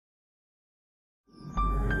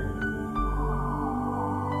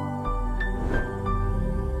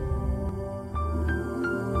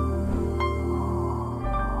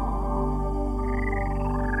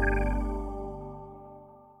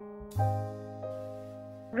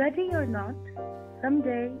Ready or not,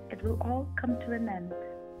 someday it will all come to an end.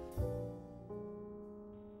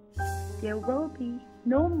 There will be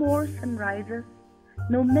no more sunrises,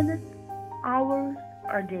 no minutes, hours,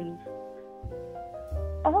 or days.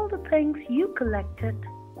 All the things you collected,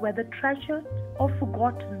 whether treasured or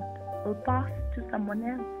forgotten, will pass to someone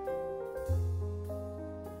else.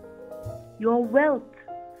 Your wealth,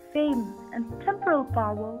 fame, and temporal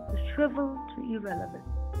power will shrivel to irrelevance.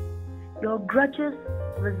 Your grudges,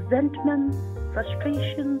 resentments,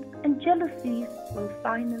 frustrations, and jealousies will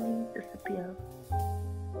finally disappear.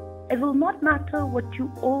 It will not matter what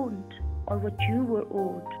you owned or what you were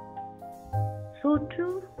owed. So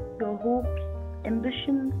too, your hopes,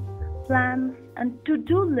 ambitions, plans, and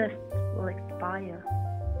to-do lists will expire.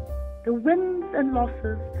 The wins and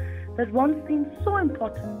losses that once seemed so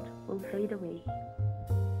important will fade away.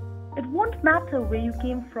 It won't matter where you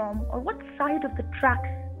came from or what side of the tracks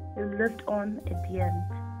you lived on at the end.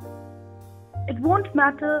 It won't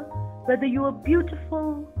matter whether you are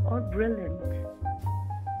beautiful or brilliant.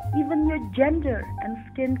 Even your gender and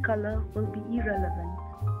skin color will be irrelevant.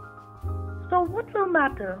 So what will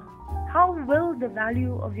matter? How will the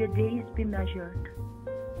value of your days be measured?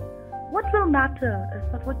 What will matter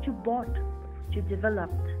is not what you bought, but what you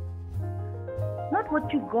developed. Not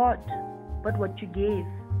what you got, but what you gave.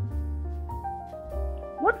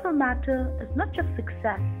 What will matter is not your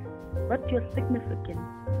success, but your significance.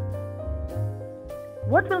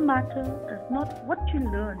 What will matter is not what you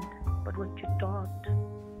learned, but what you taught.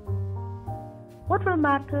 What will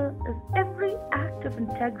matter is every act of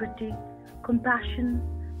integrity, compassion,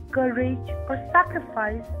 courage, or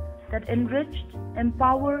sacrifice that enriched,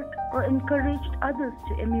 empowered, or encouraged others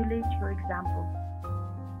to emulate your example.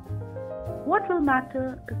 What will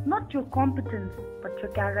matter is not your competence, but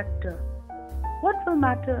your character. What will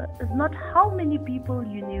matter is not how many people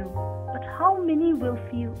you knew, but how many will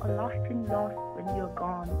feel a lasting loss when you're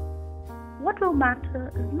gone. What will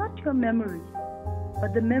matter is not your memories,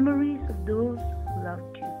 but the memories of those who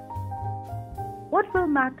loved you. What will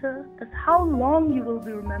matter is how long you will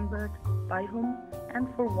be remembered, by whom and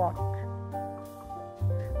for what.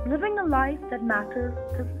 Living a life that matters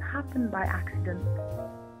doesn't happen by accident.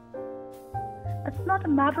 It's not a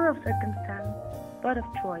matter of circumstance, but of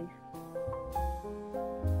choice.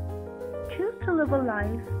 Choose to live a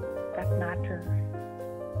life that matters.